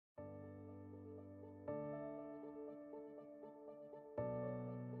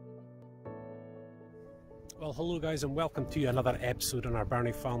Well, hello guys, and welcome to another episode on our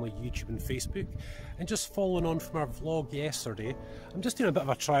Birnie Family YouTube and Facebook. And just following on from our vlog yesterday, I'm just doing a bit of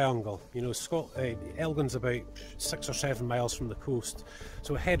a triangle. You know, Elgin's about 6 or 7 miles from the coast,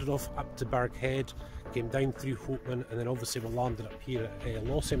 so we headed off up to Berg Head, came down through Hopeman, and then obviously we landed up here at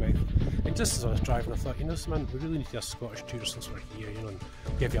Lossiemouth. And just as I was driving, I thought, you know, man, we really need to do a Scottish tour since we're here, you know, and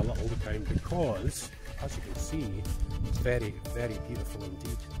give you a little look around, because as you can see, it's very, very beautiful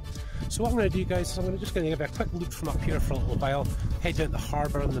indeed. So what I'm going to do, guys, is I'm just going to give you a quick look from up here for a little while, head out the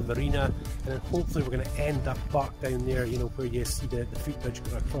harbour and the marina, and then hopefully we're going to end up back down there, you know, where you see the footbridge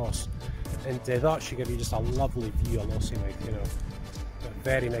going across. And that should give you just a lovely view of Lossiemouth, you know. But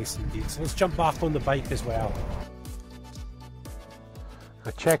very nice indeed. So let's jump back on the bike as well.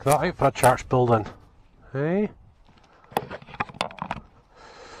 Now check that out for a church building. Hey?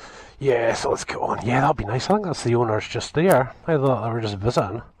 Yeah, so let's get on. Yeah, that'd be nice. I think that's the owners just there. I thought they were just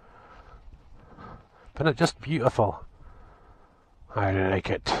visiting. Isn't it just beautiful? I really like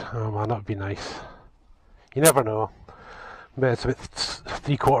it. Oh man, that'd be nice. You never know. I bet it's about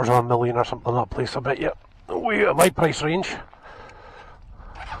 $750,000 or something, that place, I bet you. Way out of my price range.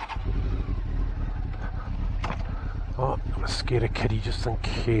 Oh, I'm gonna scare a kiddie just in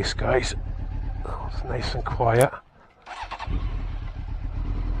case, guys. Oh, it's nice and quiet.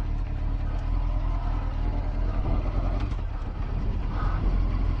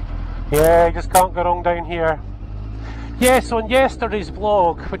 Yeah, you just can't go wrong down here. Yeah, so in yesterday's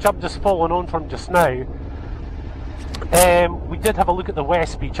vlog, which I'm just following on from just now, we did have a look at the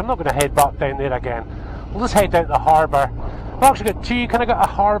West Beach. I'm not going to head back down there again. We'll just head down to the harbour. We've actually got two. You kind of got a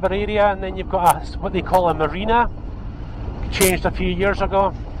harbour area, and then you've got what they call a marina. Changed a few years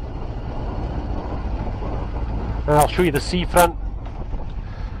ago. And I'll show you the seafront.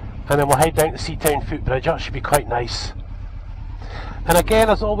 And then we'll head down to Seatown Footbridge. That should be quite nice. And again,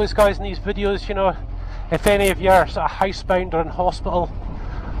 as always, guys, in these videos, you know, if any of you are sort of housebound or in hospital,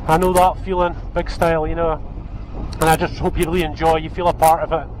 I know that feeling, big style, you know, and I just hope you really enjoy, you feel a part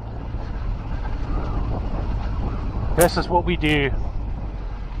of it. This is what we do.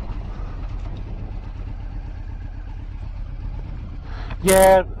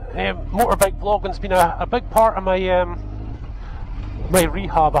 Yeah, motorbike vlogging's been a big part of my my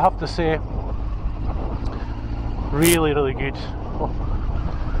rehab, I have to say. Really, really good.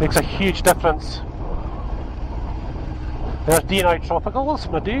 Makes a huge difference. There's D&I Tropical, that's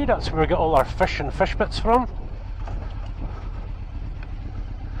my dude, that's where we get all our fish and fish bits from.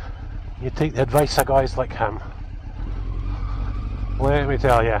 You take the advice of guys like him. Let me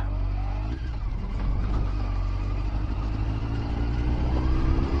tell you.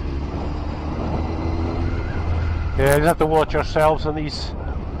 Yeah, you have to watch yourselves on these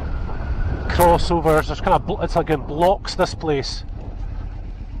crossovers. There's kind of, it's like it blocks this place.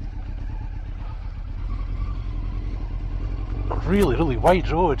 Really, really wide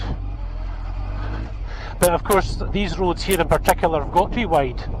road. But of course, these roads here in particular have got to be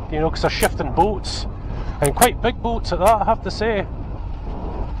wide, you know, because they're shifting boats, and quite big boats at that, I have to say.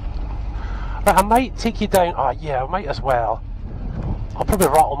 But I might take you down. Oh yeah, I might as well. I'll probably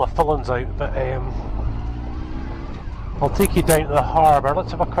rattle my fillings out, but I'll take you down to the harbour.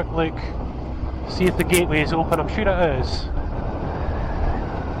 Let's have a quick look. See if the gateway is open. I'm sure it is.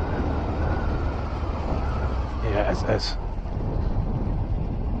 Yeah, it is.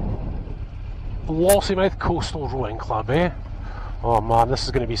 Lossiemouth Coastal Rowing Club, eh? Oh man, this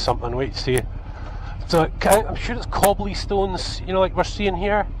is going to be something. Wait to see. So I'm sure it's cobbly stones, you know, like we're seeing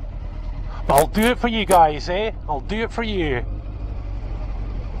here. But I'll do it for you guys, eh? I'll do it for you.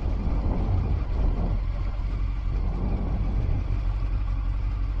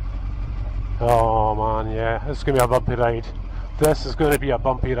 Oh man, yeah, this is going to be a bumpy ride. This is going to be a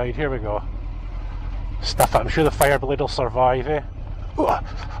bumpy ride. Here we go. Stuff it. I'm sure the fire blade will survive, eh?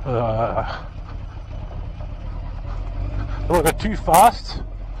 Don't go too fast.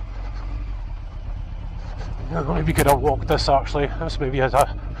 Maybe we could have walked this actually. This maybe has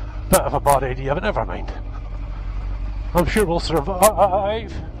a bit of a bad idea, but never mind. I'm sure we'll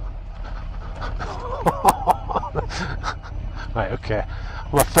survive. Right, okay.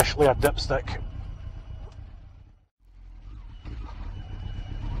 I'm officially a dipstick.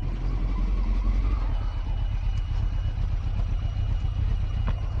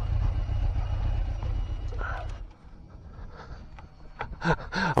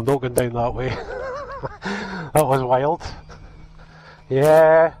 I'm not going down that way. That was wild.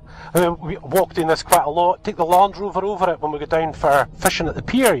 Yeah. I mean, we walked in this quite a lot. Take the Land Rover over it when we go down for fishing at the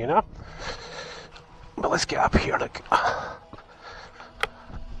pier, you know. But let's get up here, look.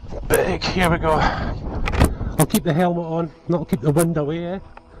 Big, here we go. I'll keep the helmet on, that'll keep the wind away, eh?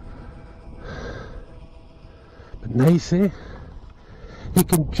 Nice, eh? You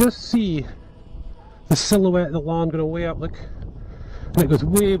can just see the silhouette of the land going way up, look. And it goes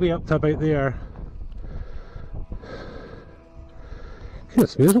way, way up to about there.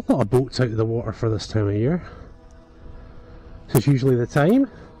 Goodness me, there's a lot of boats out of the water for this time of year. This is usually the time.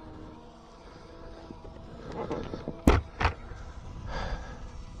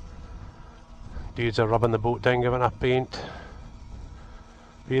 Dudes are rubbing the boat down, giving up paint.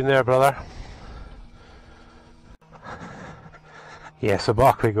 Being there, brother. Yeah, so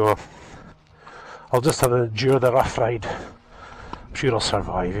back we go. I'll just have to endure the rough ride. I'm sure I'll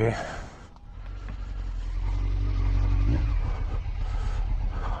survive, eh?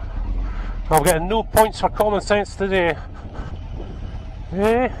 I'm getting no points for common sense today.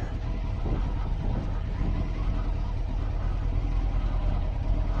 Eh?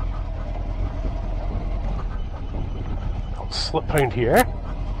 I'll slip round here.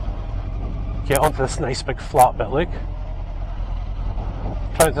 Get onto this nice big flat bit, look.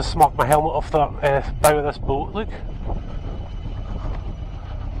 Trying to smack my helmet off the bow of this boat, look.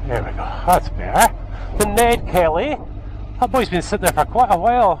 There we go, that's better. The Ned Kelly, that boy's been sitting there for quite a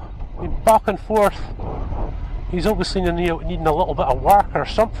while. Been back and forth. He's obviously needing a little bit of work or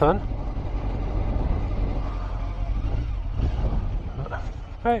something.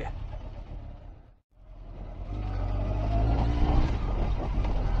 Right.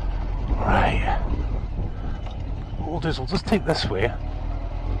 Right. What we'll do is we'll just take this way.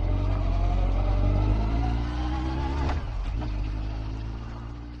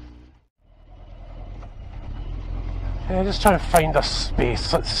 Yeah, just trying to find a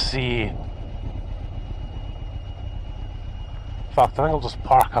space. Let's see. In fact, I think I'll just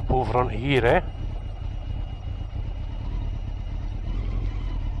park up over onto here, eh?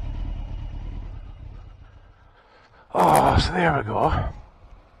 Oh, so there we go.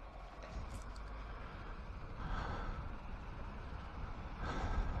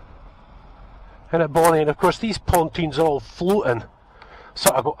 And at Bonnie, and of course these pontoons are all floating,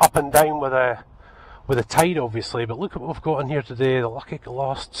 sort of go up and down with the tide, obviously. But look at what we've got in here today: the Lucky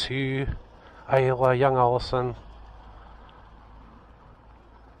Glass 2, Isla, Young Allison.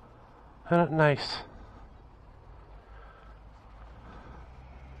 Isn't it nice?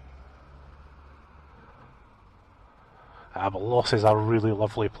 But Loss is a really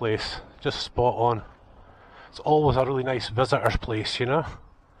lovely place, just spot on. It's always a really nice visitor's place, you know.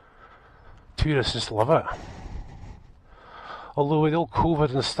 Tourists just love it. Although with all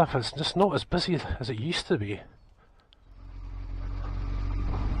COVID and stuff, it's just not as busy as it used to be.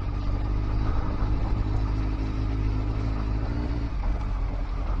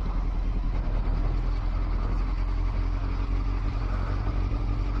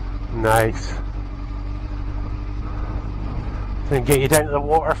 Nice. Then get you down to the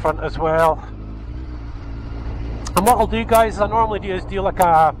waterfront as well. And what I'll do, guys, as I normally do, is do like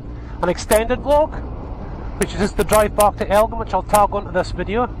an extended vlog, which is just the drive back to Elgin, which I'll tag onto this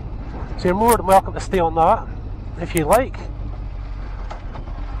video. So you're more than welcome to stay on that if you like.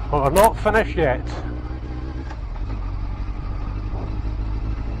 But we're not finished yet.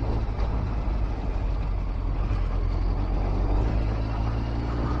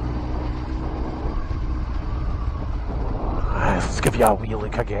 Let's give you a wee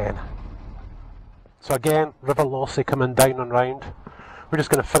look again. So again, River Lossie coming down and round. We're just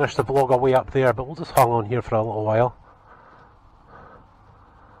going to finish the vlog away up there, but we'll just hang on here for a little while.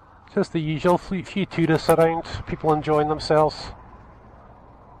 Just the usual, few tourists around, people enjoying themselves.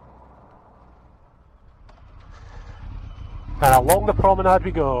 And along the promenade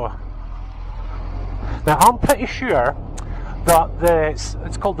we go. Now I'm pretty sure that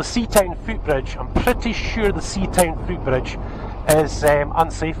it's called the Seatown Footbridge. I'm pretty sure the Seatown Footbridge is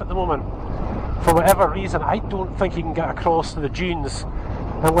unsafe at the moment. For whatever reason, I don't think you can get across to the dunes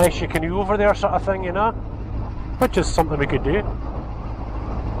unless you canoe over there, sort of thing, you know? Which is something we could do.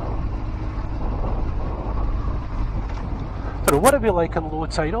 Don't know what it'd be like on low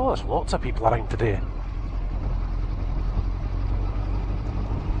tide. Oh, there's lots of people around today.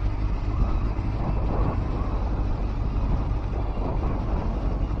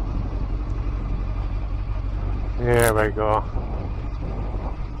 There we go.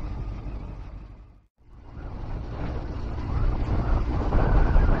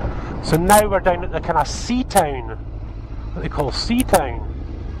 So now we're down at the kind of sea town, what they call sea town.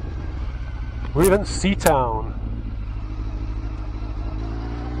 We're in sea town.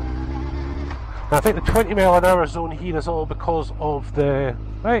 And I think the 20 mile an hour zone here is all because of the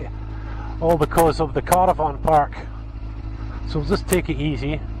caravan park. So we'll just take it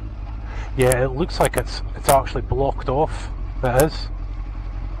easy. Yeah, it looks like it's actually blocked off. It is.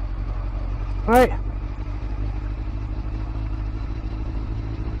 Right.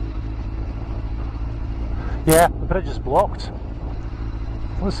 Yeah, the bridge is blocked.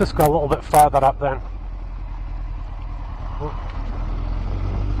 Let's just go a little bit further up then.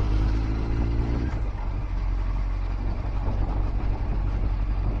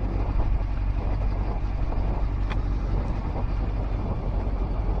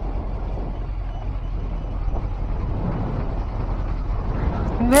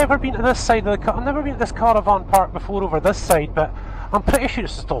 Never been to this side of the I've never been to this caravan park before over this side, but I'm pretty sure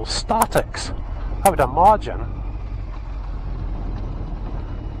it's just all statics, I would imagine.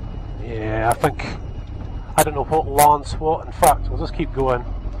 Yeah, I think, I don't know what lands what. In fact, we'll just keep going.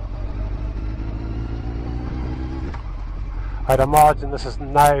 I'd imagine this is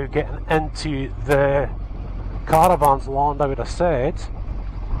now getting into the caravan's land, I would have said.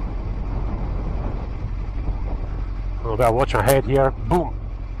 I better watch my head here. Boom!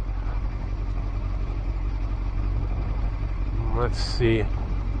 Let's see.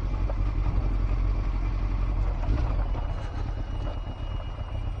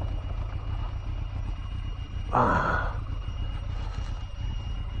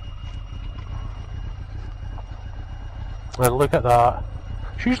 And look at that.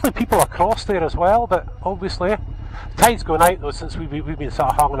 There's usually people across there as well, but obviously the tide's going out though since we've been sort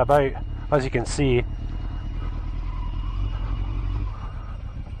of hanging about, as you can see.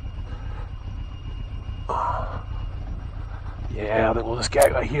 Yeah, I think we'll just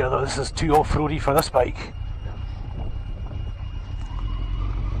get out of here though. This is too off-roady for this bike.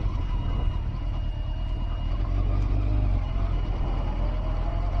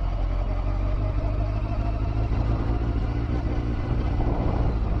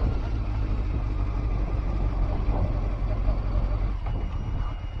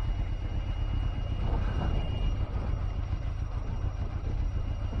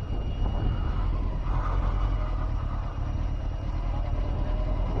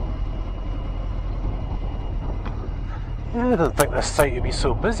 Yeah, I didn't think this site would be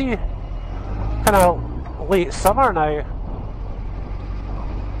so busy. Kind of late summer now.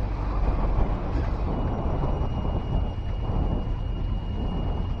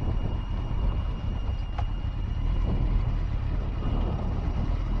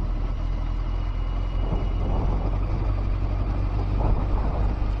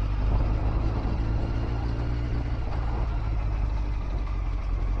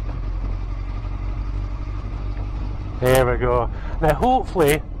 There we go. Now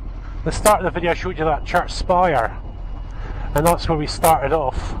hopefully, the start of the video I showed you that church spire, and that's where we started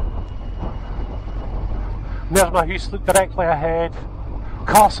off. And there's my house, look directly ahead.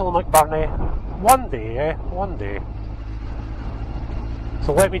 Castle McBirnie. One day, eh? One day.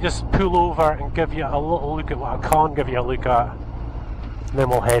 So let me just pull over and give you a little look at what I can give you a look at. And then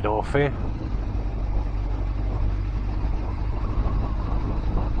we'll head off, eh?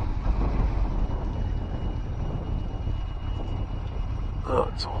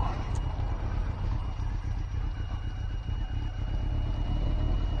 That's all.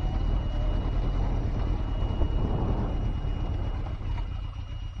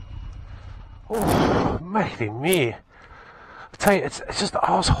 Oh, mighty me. I tell you, it's just,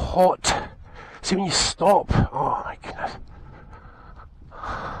 oh, it's hot. See, when you stop, oh my goodness.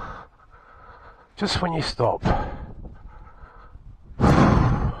 Just when you stop.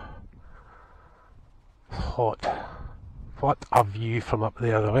 It's hot. What a view from up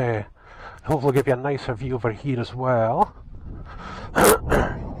there the way. Hopefully I'll give you a nicer view over here as well.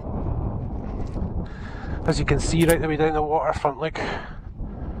 As you can see right the way down the waterfront, look.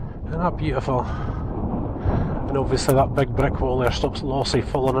 Isn't that beautiful? And obviously that big brick wall there stops Lossie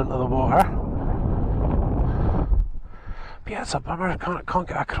falling into the water. But yeah, it's a bummer, I can't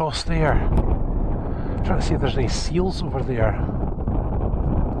get across there. I'm trying to see if there's any seals over there.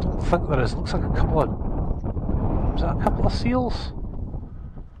 I don't think there is. Looks like a couple of... Is that a couple of seals?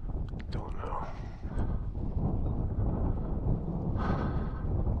 Don't know.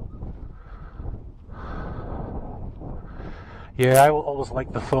 Yeah, I always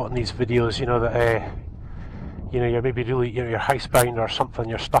like the thought in these videos, you know, that you know, you're maybe really, you know, you're housebound or something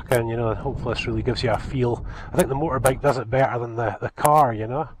you're stuck in, you know, and hopefully this really gives you a feel. I think the motorbike does it better than the car, you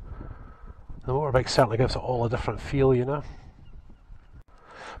know. The motorbike certainly gives it all a different feel, you know.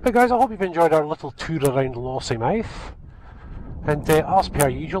 But guys, I hope you've enjoyed our little tour around Lossiemouth. And as per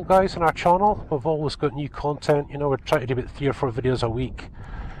usual guys on our channel, we've always got new content, you know, we're trying to do about 3 or 4 videos a week.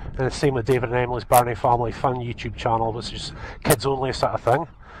 And the same with David and Emily's Birnie Family Fun YouTube channel, which is kids only sort of thing.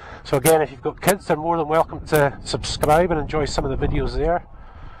 So again, if you've got kids, they're more than welcome to subscribe and enjoy some of the videos there.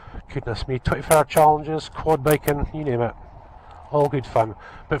 Goodness me, 24-hour challenges, quad biking, you name it. All good fun.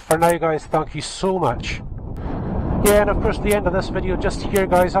 But for now guys, thank you so much Yeah, and of course the end of this video just here,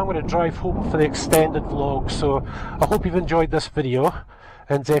 guys, I'm going to drive home for the extended vlog, so I hope you've enjoyed this video,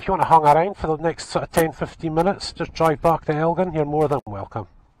 and if you want to hang around for the next sort of 10-15 minutes, just drive back to Elgin, you're more than welcome.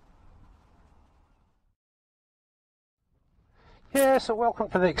 Yeah, so welcome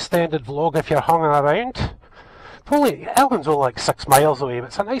to the extended vlog if you're hanging around. Elgin's only like 6 miles away, but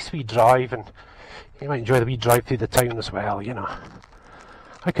it's a nice wee drive, and you might enjoy the wee drive through the town as well, you know.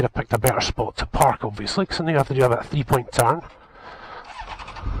 I could have picked a better spot to park, obviously, because I know you have to do about a 3-point turn.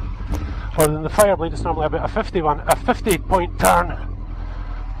 Or in the Fireblade, it's normally about a 50-point turn.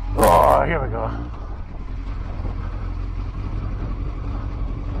 Oh, here we go.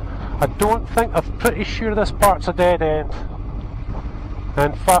 I'm pretty sure this part's a dead end.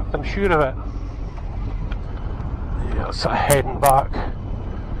 In fact, I'm sure of it. Yeah, sort of heading back.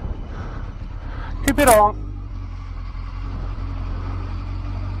 Could be wrong.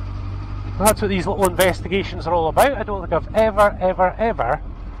 That's what these little investigations are all about. I don't think I've ever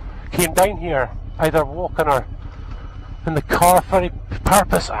came down here, either walking or in the car for any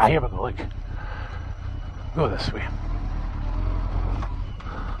purpose. Ah, here we go, look. Go this way.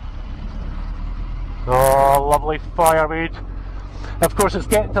 Oh, lovely firewood. Of course, it's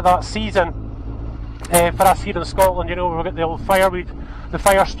getting to that season for us here in Scotland, you know, we've got the old firewood, the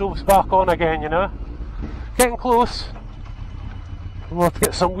fire stoves back on again, you know. Getting close. We'll have to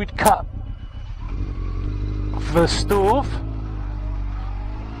get some wood cut for the stove,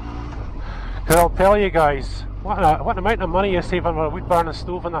 because I'll tell you guys, what an amount of money you save on a wood burning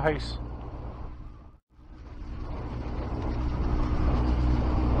stove in the house.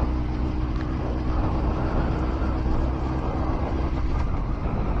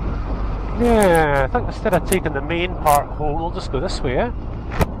 Yeah, I think instead of taking the main part home, we'll just go this way, eh?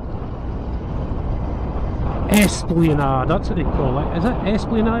 Esplanade, that's what they call it. Is it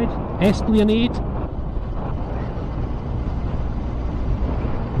Esplanade? Esplanade?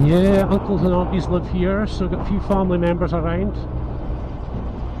 Yeah, uncles and aunties live here, so we've got a few family members around.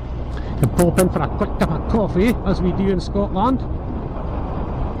 You can pop in for a quick cup of coffee, as we do in Scotland.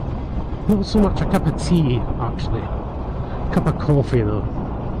 Not so much a cup of tea, actually. A cup of coffee, though.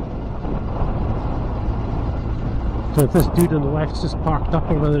 So if this dude on the left's just parked up,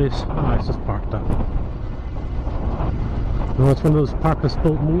 or whether he's... Ah, it's just parked up. No, it's one of those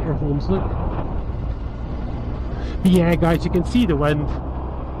purpose-built motorhomes, look. But yeah, guys, you can see the wind.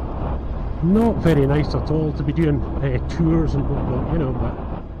 Not very nice at all to be doing tours and whatnot, you know,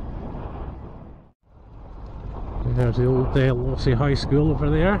 but... There's the old Lossie High School over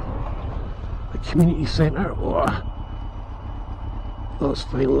there. The community centre. Oh, that's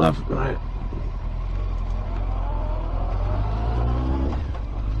fine, love. Right.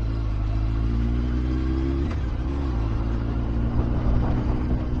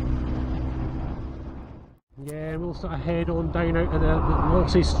 Yeah, we'll sort of head on down out to the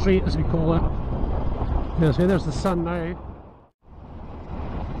Lossie Street, as we call it. There's the sun now.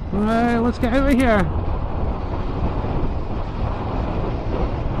 Right, let's get out of here.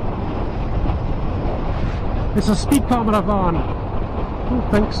 It's a speed camera van. I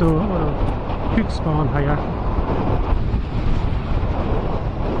don't think so. I want to put spawn higher.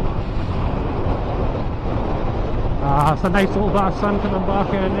 Ah, it's a nice little bit of sun coming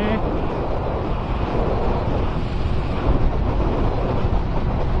back in there.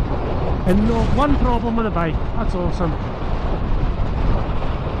 And not one problem with the bike. That's awesome.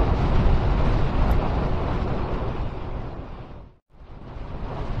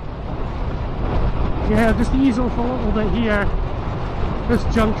 Yeah, just ease off a little bit here. This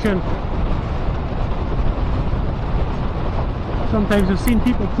junction. Sometimes I've seen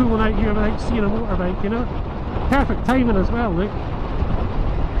people pulling out here without seeing a motorbike, you know. Perfect timing as well, look.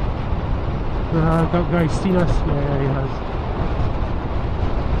 That guy's seen us. Yeah, he has.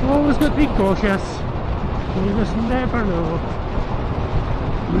 Always got to be cautious. You just never know.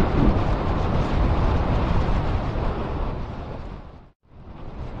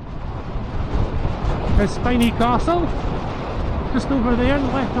 There's Spiny Castle, just over there on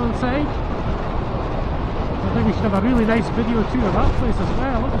the left hand side. I think we should have a really nice video too of that place as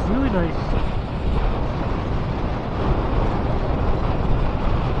well. It was really nice.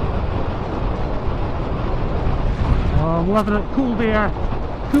 Oh, I'm loving it. Cool there.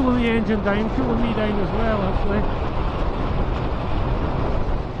 Cooling the engine down, cooling me down as well, actually.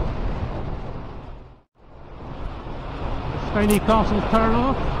 Spiny Castle turn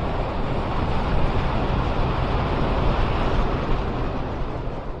off.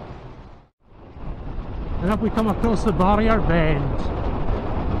 And up we come across the barrier bend.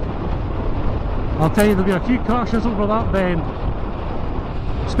 I'll tell you, there'll be a few crashes over that bend,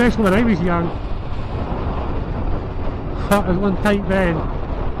 especially when I was young. cut as one tight bend.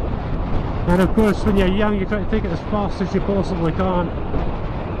 And of course when you're young you try to take it as fast as you possibly can.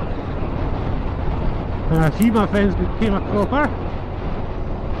 And a few of my friends became a cropper.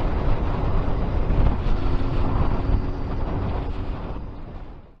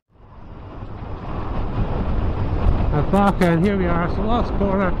 And back in, here we are, so last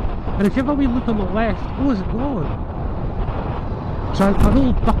corner. And if you have a wee look on the left, oh, is it gone? So an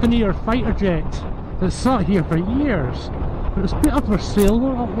old Buccaneer fighter jet that sat here for years, but it was put up for sale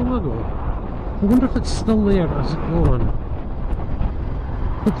not long ago. I wonder if it's still there or is it gone?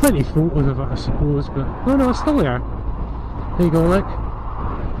 There are plenty of photos of it, I suppose, but oh no, it's still there. There you go, look.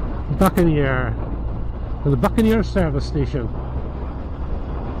 Buccaneer. The Buccaneer service station.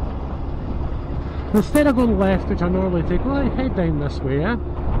 Instead of going left, which I normally take, well, I head down this way, yeah?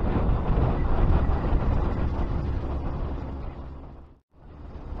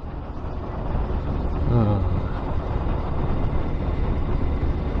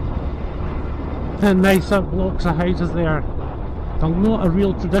 And nice up blocks of houses there. A lot of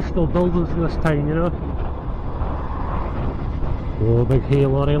real traditional buildings in this town, you know. Oh, big hay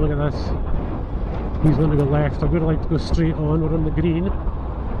lorry, look at this. He's going to go left, I'm going to like to go straight on, we're on the green.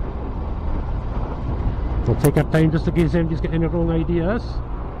 We'll take our time just in case anybody's got any wrong ideas.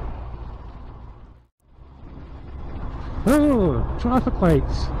 Oh, traffic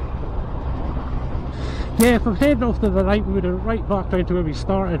lights. Yeah, if I'm heading off to the right, we would have right back down to where we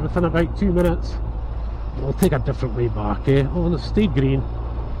started within about 2 minutes. We'll take a different way back, eh? Oh, and it stayed green.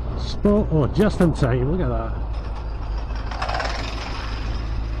 Spot, oh, just in time, look at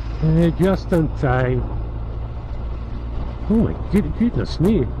that. Just in time. Oh my goodness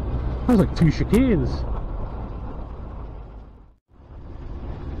me. That was like 2 chicanes.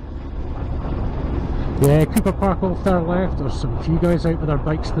 Yeah, Cooper Park off there left. There's some few guys out with their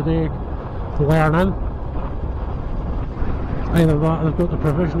bikes today, learning. Either that or they've got the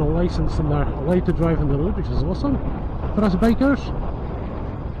provisional licence and they're allowed to drive on the road, which is awesome for us bikers.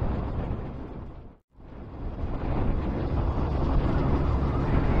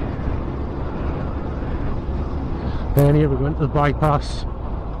 Then here we go into the bypass.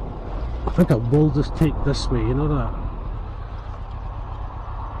 I think I will just take this way, you know that?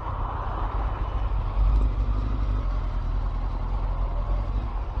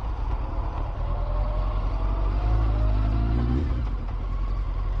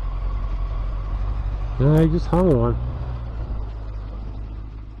 Just hang on.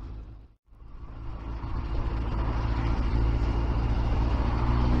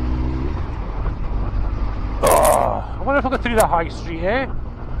 Oh, I wonder if I go through the high street, eh?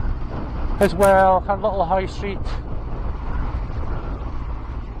 As well, a little high street.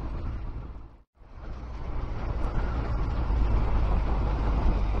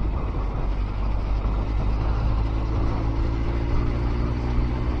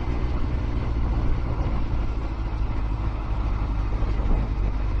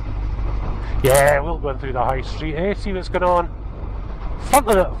 Yeah, we'll go through the high street, eh? See what's going on. Front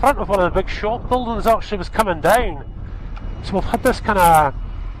of one of the big shop buildings actually was coming down. So we've had this kind of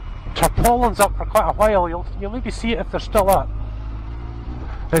tarpaulins up for quite a while. You'll maybe see it if they're still up.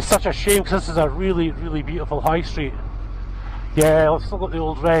 It's such a shame because this is a really, really beautiful high street. Yeah, we've still got the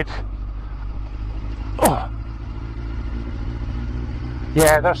old red. Oh.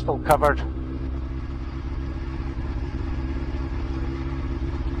 Yeah, they're still covered.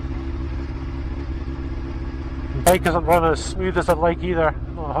 The bike isn't running as smooth as I'd like either.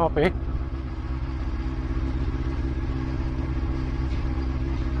 Not happy.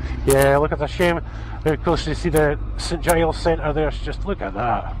 Yeah, look, it's a shame. Of course, you see the St Giles Centre there. Just look at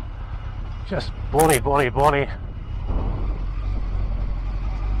that. Just bonny, bonny, bonny.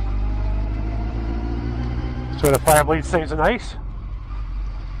 So the fire blade sounds nice.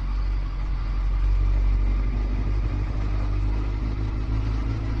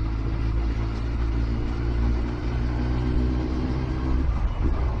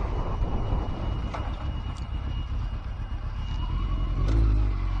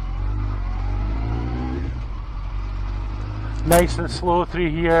 Nice and slow through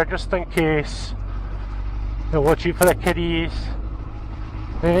here, just in case. And watch out for the kiddies.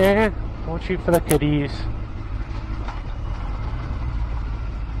 Watch out for the kiddies.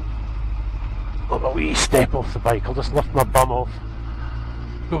 Look, a wee step off the bike, I'll just lift my bum off.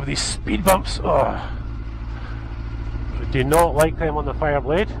 Go over these speed bumps. Oh. I do not like them on the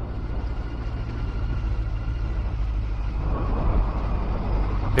Fireblade.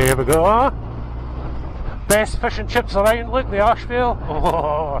 There we go. Best fish and chips around, look, the Ashvale.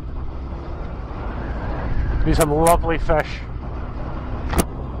 Oh. These some lovely fish.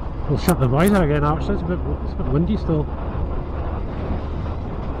 We'll shut the visor again actually, it's a bit windy still.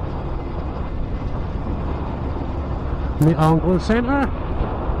 in the Anglo Centre.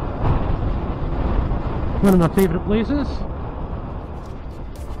 One of my favourite places.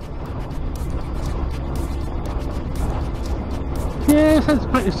 Yes, it's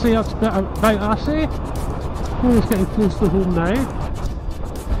pretty say it's about assay. Oh, it's getting close to home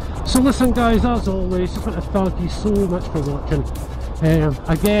now. So listen guys, as always, just want to thank you so much for watching.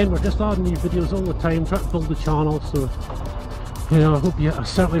 Again, we're just adding new videos all the time, trying to build the channel, so you know, I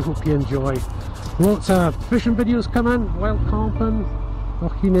certainly hope you enjoy. Lots of fishing videos coming, wild camping,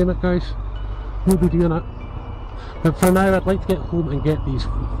 oh, you name it guys, we'll be doing it. But for now I'd like to get home and get these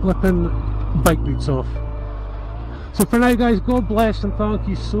flipping bike boots off. So for now guys, God bless and thank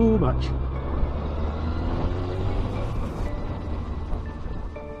you so much.